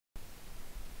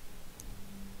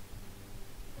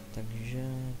Takže...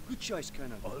 Good choice,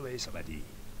 Colonel. Always ready.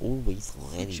 Always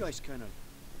Good ready. choice, Colonel.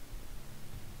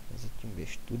 Zatím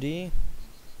běž tudy.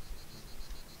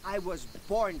 I was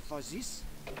born for this.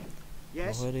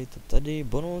 Yes. Pohledej to tady.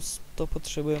 Bonus to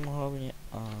potřebujeme hlavně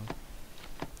a...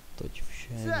 Toť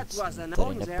vše. Nic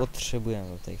tady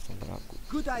nepotřebujeme tady v tom bráku.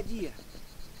 Good idea.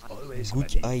 Always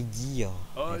Good ready. idea.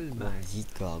 All Jak on mine.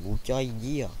 říká. Good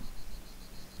idea.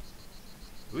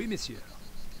 Oui, monsieur.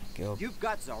 Tak jo, You've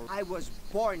got the. I was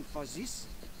born for this.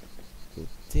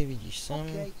 ty vidíš sem.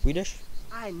 Okay. Půjdeš?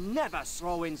 I never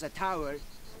throw in the tower.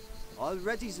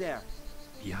 Already there.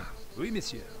 Bien. Oui,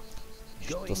 monsieur. Jdeš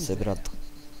to Going sebrat. there.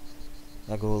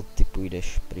 Tak hol, ty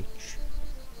půjdeš pryč.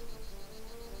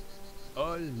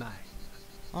 All mine.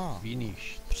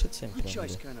 Finished. Přece jen Good pravda.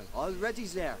 choice, Colonel. Already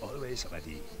there. Always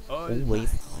ready. All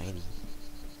Always mine. ready.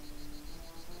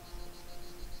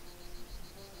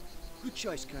 Good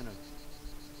choice, Colonel.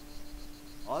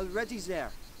 Already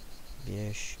there.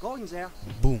 Běž. Going there.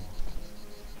 Bum.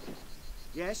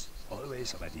 Yes.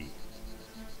 Always ready.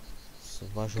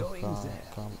 Svažocha.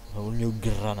 Kam? On měl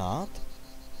granát?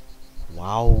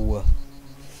 Wow.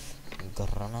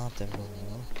 Granátem to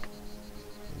měl.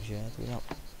 Takže já to udělám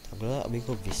takhle, abych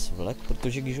ho vysvlek,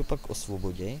 protože když ho pak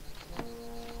osvoboděj.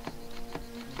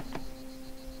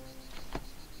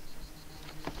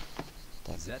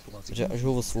 Tak, protože až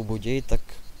ho osvoboděj, tak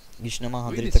když nemá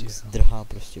hadry, tak zdrhá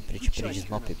prostě pryč z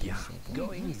mapy. Prostě.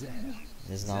 Going there.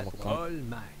 Neznám kam. All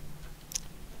mine.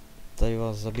 Tady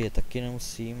vás zabije taky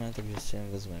nemusíme, takže si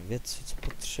jen vezmeme věci, co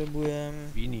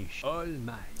potřebujeme. Finish. All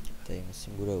mine. Tady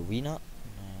musím bude u vína.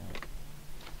 Ne.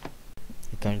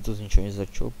 Říkám, že to z ničeho nic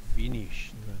začalo.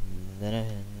 Finish.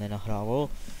 Nenahrával.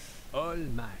 All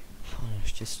mine.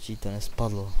 Naštěstí to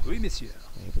nespadlo. Oui, monsieur.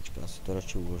 Takže počkej, já si to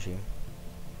radši uložím.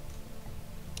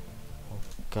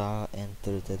 OK,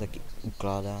 enter, to je taky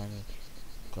ukládání.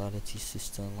 Ukládací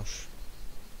systém až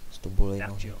s to bolej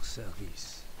nohy. TEJRCzechPlaying.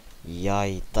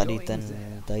 Jaj,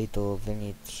 tady to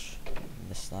vevnitř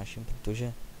nesnáším,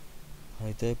 protože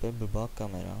ale to je úplně blbá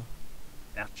kamera.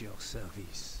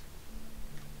 TEJRCzechPlaying.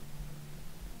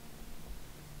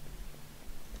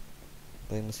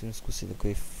 Tady musím zkusit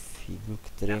takový fígl,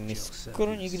 který mi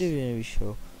skoro nikdy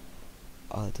nevyšel.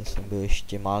 Ale to jsem byl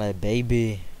ještě malé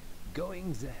baby.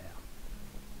 Going there.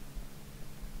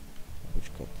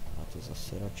 Počkat, já to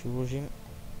zase radši uložím.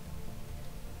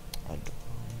 A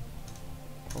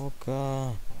OK.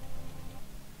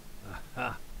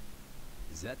 Aha.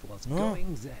 That was No.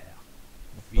 going there.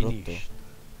 Proto. Finished.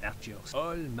 TEJRCzechPlaying.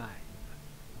 All mine.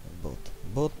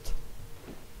 Bot.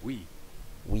 Oui.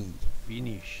 Wii.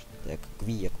 Finished. To je jak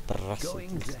kví, jak prase.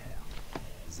 Going there.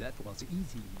 That was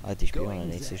easy. Ale ty špioné Going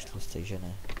nejseš there. tlustej, že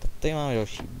ne? Tak tady máme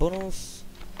další bonus.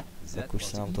 That Tak už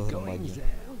was se nám to going hromadí.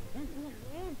 there.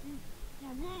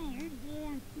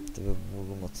 To by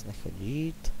mohl moc nechat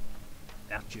jít.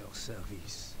 TEJRCzechPlaying.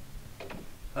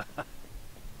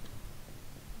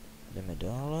 Jdeme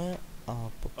dále a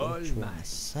pokračujeme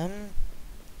sem.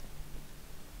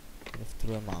 V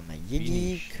druhé máme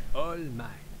jedík. All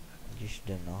mine. Když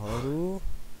jdem nahoru.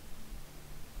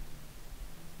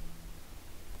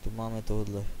 Tu máme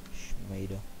tohodle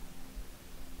šmejda.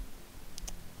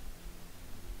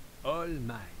 All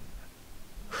mine.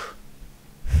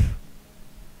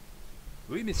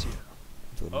 Oui, monsieur.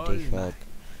 To All dýchák.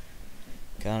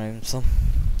 Já nevím co.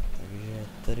 Takže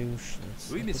tady už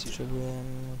nic Oui, monsieur.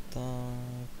 nepotřebujeme.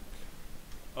 Tak.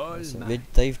 All mine. Věď,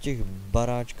 tady v těch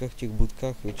baráčkách, těch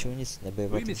budkách většinou nic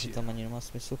nebývá, Oui, takže monsieur. tam ani nemá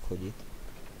smysl chodit.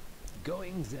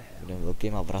 Going there. Budeme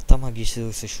velkýma vratama, když se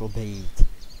to šlo bejít.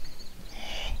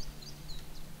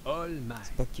 All mine.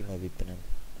 Pak tím je vypnem.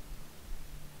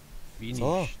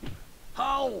 Finished.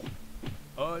 How?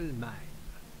 All mine.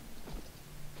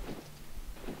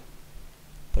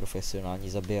 Profesionální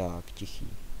zabiják, tichý.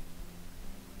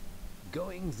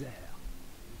 Going there.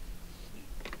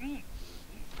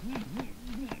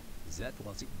 That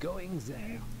was going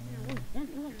there.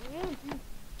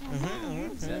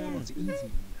 That was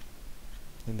easy.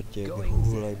 Nemrtě, jak Going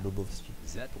hulaj there. blbosti.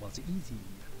 That was easy.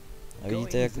 A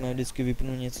vidíte, jak mě vždycky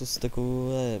vypnu něco z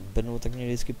takové brnou, tak mě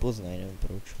vždycky poznají, nevím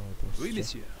proč, ale Oui, prostě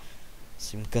monsieur.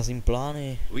 si jim kazím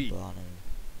plány. Oui. Plánem.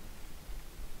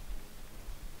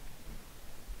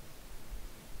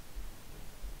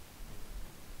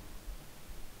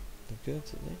 Tak jo,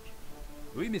 co teď?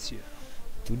 Oui, monsieur.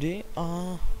 Tudy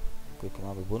a kolik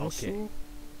máme bonusů? Okay.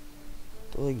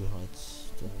 Tolikhle,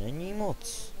 to není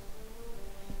moc.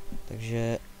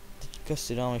 Takže teďka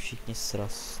si dáme všichni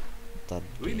sraz Oui,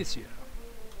 tady. monsieur.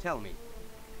 Tell me.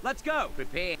 Let's go.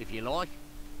 Prepare if you like.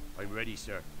 I'm ready,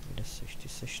 sir. Kde seš? Ty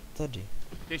seš tady.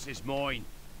 This is mine.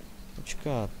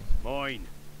 Počkat, Mine.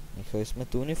 nechali jsme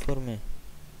tu uniformy.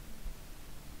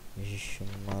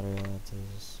 Ježišmarja, to je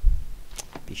zase...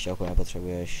 Píšťalku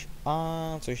nepotřebuješ. A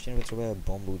co ještě nepotřebuje?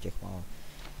 Bombu, těch má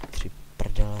 3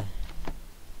 prdele.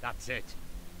 That's it.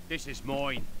 This is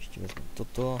mine. Ještě vezmu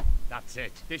toto. That's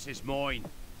it. This is mine.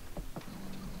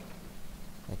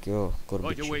 Tak jo, Right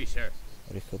korbiči. away, sir.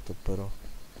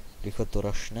 Rychle to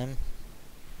rašnem.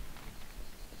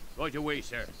 Right away,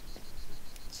 sir.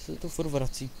 Co se to furt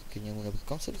vrací k němu, nebo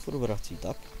kam se to furt vrací,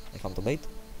 tak? Nechám to bejt?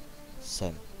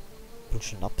 Sem.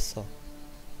 Proč napsa?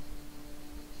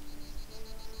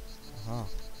 Aha.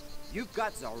 You've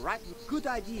got the right good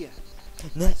idea.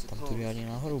 Ne, tam to jde ani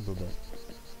náhodou blbě.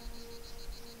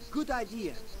 Good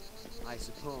idea, I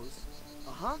suppose.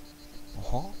 Uh-huh.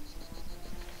 Aha.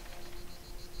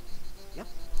 Yep.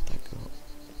 Tak jo.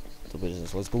 To bude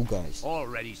zase, let's go guys.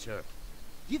 All ready, sir.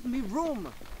 Give me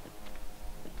room.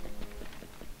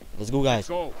 Let's go guys.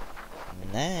 Go.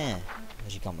 Ne,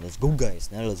 říkám let's go guys,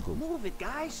 ne let's go. Move it,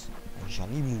 guys.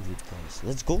 Žádný move it guys,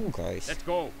 let's go guys. Let's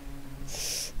go.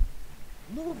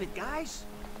 Move it, guys.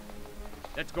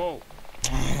 Let's go.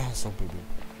 Jsou blbý.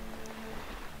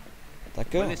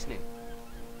 Tak We're jo, listening.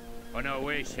 On our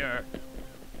way, sir.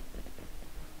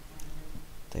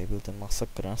 tady byl ten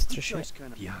masakr na Good střeše. choice,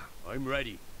 Colonel. Yeah. I'm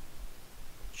ready.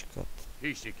 Čekat,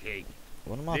 Piece of cake.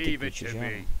 on má ty Leave it klíče, to že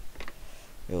me. ano?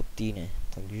 Jo, týny,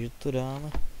 takže to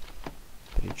dáme.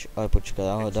 Pryč, ale počkat,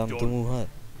 já ho dám tomuhle.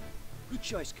 Good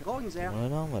choice, Colonel. Going there. Tomuhle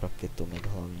dáme raketomet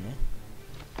hlavně.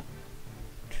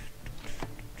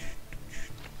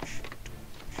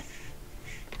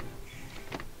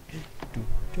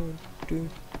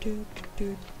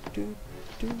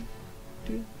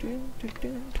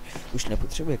 Už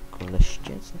nepotřebuje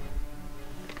kleště, co?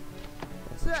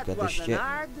 That Počkat was ještě, an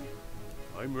hard.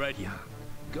 I'm ready. Yeah.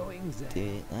 Going there.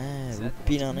 ty, ne, That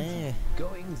lupina was ne. easy.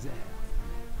 Going there.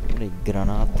 Tady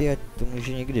granáty, ať to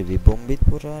může někdy vybombit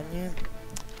pořádně.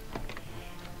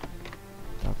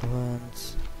 Takhle.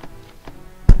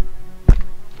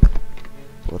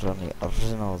 Pořádný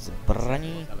arzenál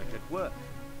zbraní. Delicate work.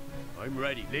 I'm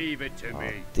ready. Leave it to A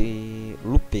me. ty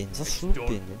lupin, zas It's lupin,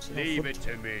 done. ten se Leave dá it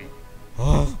furt... to me.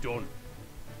 Ah, Done.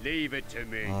 Leave it to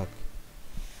me. tak.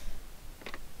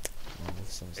 No,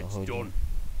 musím It's zahodit. done.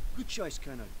 Good choice,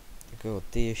 Colonel. Tak jo,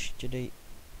 ty ještě dej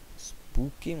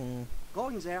spůky mu.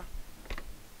 Going there.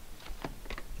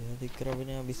 Tyhle ty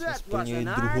kraviny, aby jsme That splnili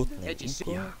was an druhotný hard-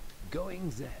 úkol. Yeah.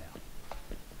 Going there.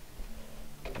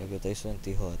 Tak jo, tady jsou jen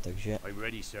tyhle, takže I'm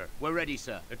ready, sir. We're ready,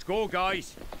 sir. Let's go,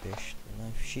 guys.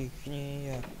 běžme všichni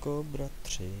jako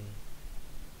bratři.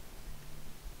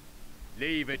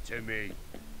 Leave it to me.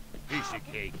 Piece of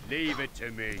cake. Leave it to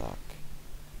me. Tak,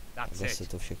 That's takhle se it.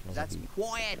 to všechno That's zabíjí.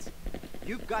 quiet.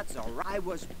 You've got the right. I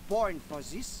was born for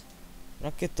this.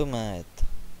 Raketomet.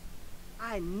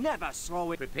 I never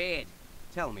throw it. Prepared.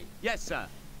 Tell me. Yes, sir.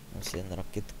 Mám si jen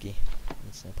raketky.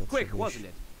 Nic Quick, nepotřebuješ. wasn't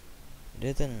it? Kde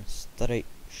je ten starý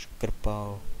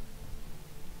škrpal?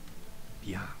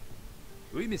 Bien.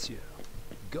 Oui, monsieur.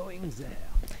 Going there.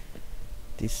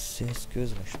 Ty si hezky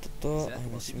vezmeš toto a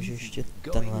myslím, že ještě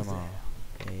Going tenhle there. má.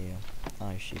 Jo.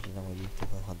 A ještě ti tam hodí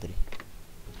tyhle hadry.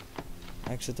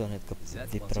 A jak se to hnedka That was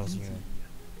vyprazňuje. easy.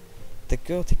 Tak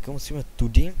jo, teďka musíme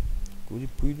tudy. Kudy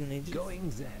půjdu nejdřív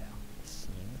Going there. s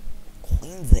ním.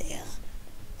 Going there.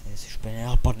 Ty jsi úplně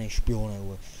nenápadnej špione,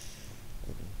 vole.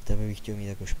 Tebe bych chtěl mít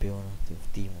jako špiona ty v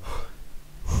týmu.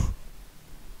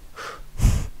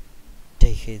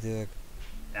 Dejchej to jak.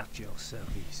 At your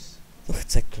service. To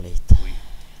chce klid.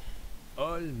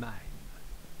 All mine.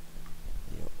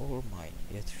 Jo, all mine,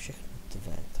 je to všechno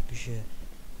tvé, takže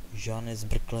žádné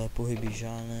zbrklé pohyby,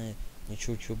 žádné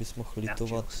něčeho, čeho bys mohl At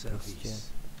litovat, your prostě service.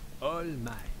 All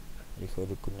mine. rychle,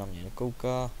 dokud na mě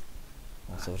nekouká.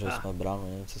 No, zavřeli jsme bránu,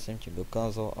 nevím, co jsem tím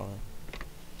dokázal, ale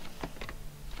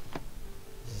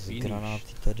z Finish.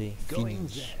 granáty tady, Going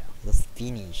finish, there. zase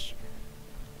finish.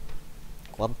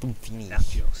 Quantum finish.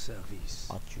 At your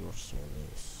service. At your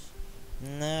service.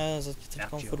 Ne, zatím teď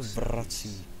At mám your furt service.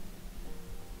 vrací.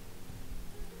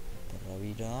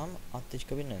 Pravídám a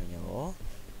teďka by nemělo.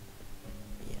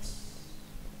 Yes.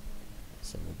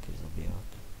 Jsem taky zabiják.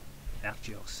 At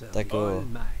your service. Tak jo. All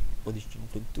mine. Odeštěnou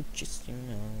flintu čistím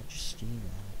já, čistím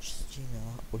já, čistím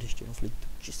já, odeštěnou flintu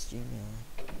čistím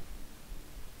já.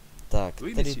 Tak,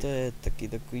 Oui, tady monsieur. to je taky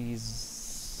takový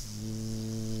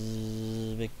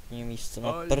pěkně místo na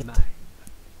All prd. mine.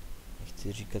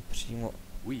 Nechci říkat přímo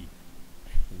Oui.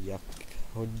 jak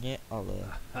hodně, ale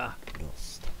Aha.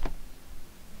 dost.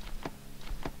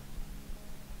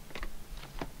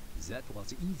 That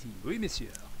was easy. Oui,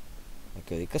 monsieur. Tak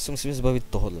teďka se musíme zbavit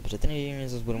tohohle, protože ten mě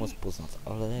zase bude moc poznat,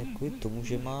 ale kvůli tomu,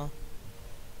 že má...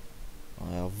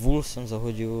 A já vůl jsem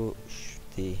zahodil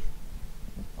ty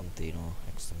Anty, no,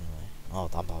 jak se to jmenuje. No,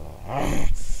 tam,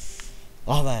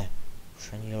 lahve!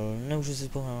 Už ani nemůžu si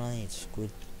vzpomenout na nic, kvůli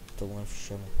tomu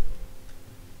všemu.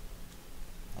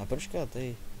 A počkat,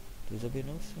 tady, tu zabít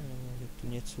nemusím, nebo tu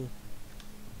něco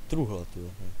truhla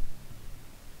tu.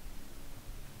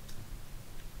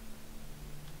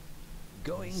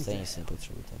 Stejně si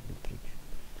nepotřebuji tak být pryč.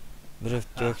 Protože v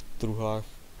těch truhlách,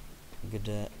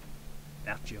 kde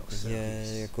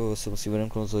je, jako se musí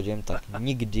odemknout s hodem, tak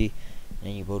nikdy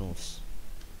není bonus.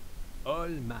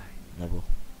 Nebo,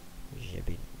 že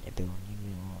by nebylo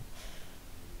nikdy, no.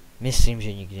 Myslím,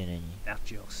 že nikdy není.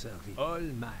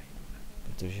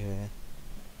 Protože,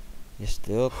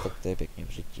 jestli jo, tak to je pěkně v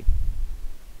řiti.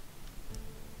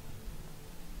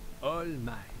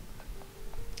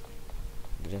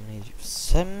 Kde nejdřív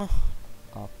sem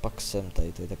a pak sem,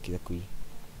 tady to je taky takový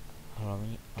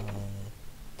hlavní, ale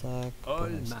tak,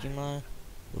 s tímhle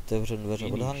otevřem dveře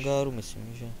od hangáru,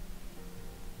 myslím, že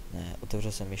ne,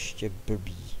 otevřel jsem ještě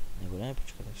blbý, nebo ne,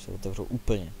 počkat, tak se otevřou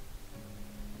úplně.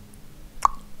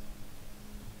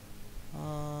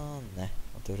 A ne,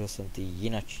 otevřel jsem ty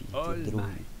jinačí, ty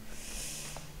druhý.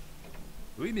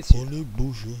 Pane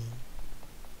bože.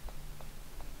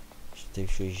 Ještě tady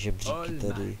všude žebříky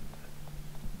tady.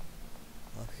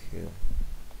 Ach jo.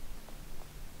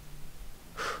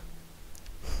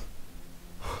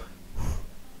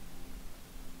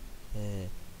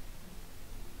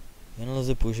 Jen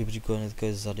leze po žebříku a hnedka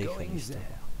je zadechaný z toho.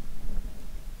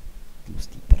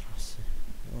 Tlustý prase.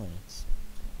 No nic.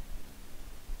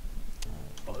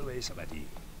 Always ready.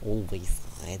 Always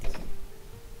ready.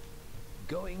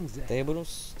 Going there. To je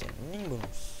bonus, to není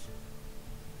bonus.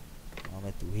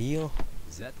 Máme tu heal.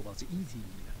 That was easy.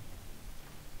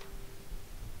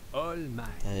 All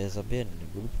mine. Tady je zabíjet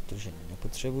nebudu, protože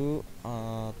nepotřebuju.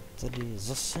 A tady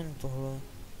zase tohle.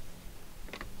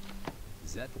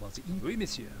 That was easy. Oui,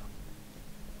 monsieur.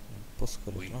 Po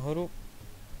schodech nahoru.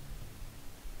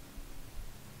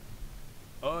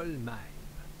 All mine.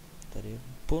 Tady je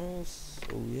bonus,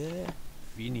 oh yeah.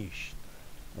 Finished.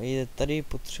 A jde tady,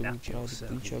 potřebuji právě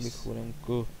klíče, abych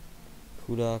odemkl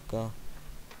chudáka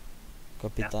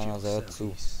kapitána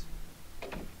zajatců.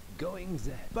 Going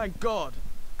there. Thank God.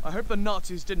 I hope the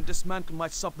Nazis didn't dismantle my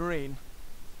submarine.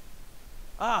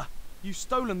 Ah, you've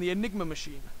stolen the Enigma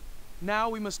machine.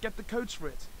 Now we must get the codes for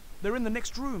it. They're in the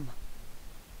next room.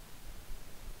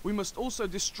 We must also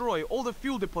destroy all the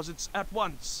fuel deposits at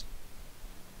once.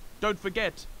 Don't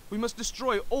forget, we must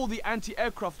destroy all the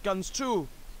anti-aircraft guns too.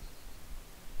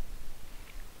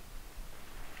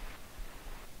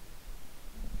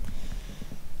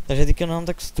 Takže teďka nám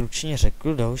tak stručně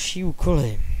řekl další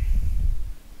úkoly.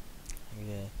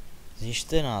 Takže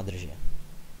zničte nádrže.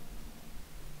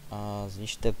 A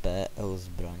zničte PL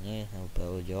zbraně, nebo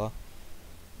PL děla.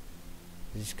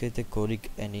 Získejte kódy k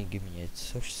Enigmě,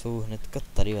 což jsou hnedka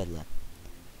tady vedle.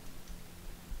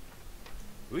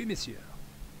 Oui, monsieur.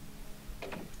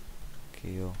 Tak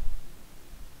jo.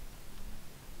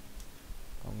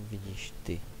 Kam vidíš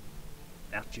ty?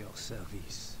 At your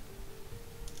service.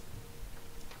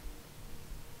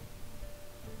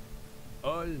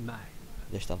 All mine.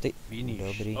 Jdeš tam ty?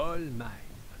 Finish. Dobrý. All mine.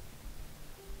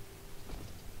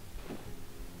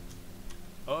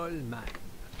 All mine.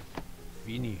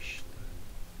 Finished.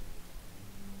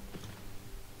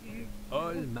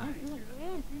 All mine.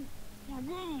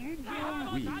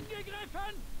 Oui.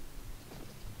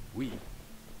 Oui.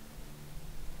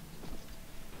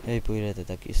 Hej, půjdete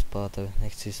taky spát,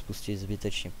 nechci spustit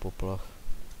zbytečně poplach.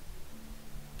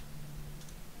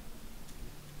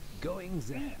 Going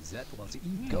there. That was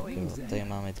easy. Going there. Tady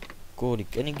máme kódy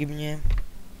k Enigmě.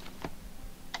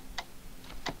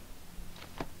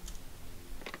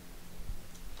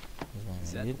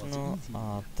 Vezmeme jedno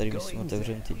a tady musíme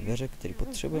otevřít ty dveře, které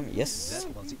potřebujeme. Yes!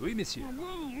 Oui, monsieur.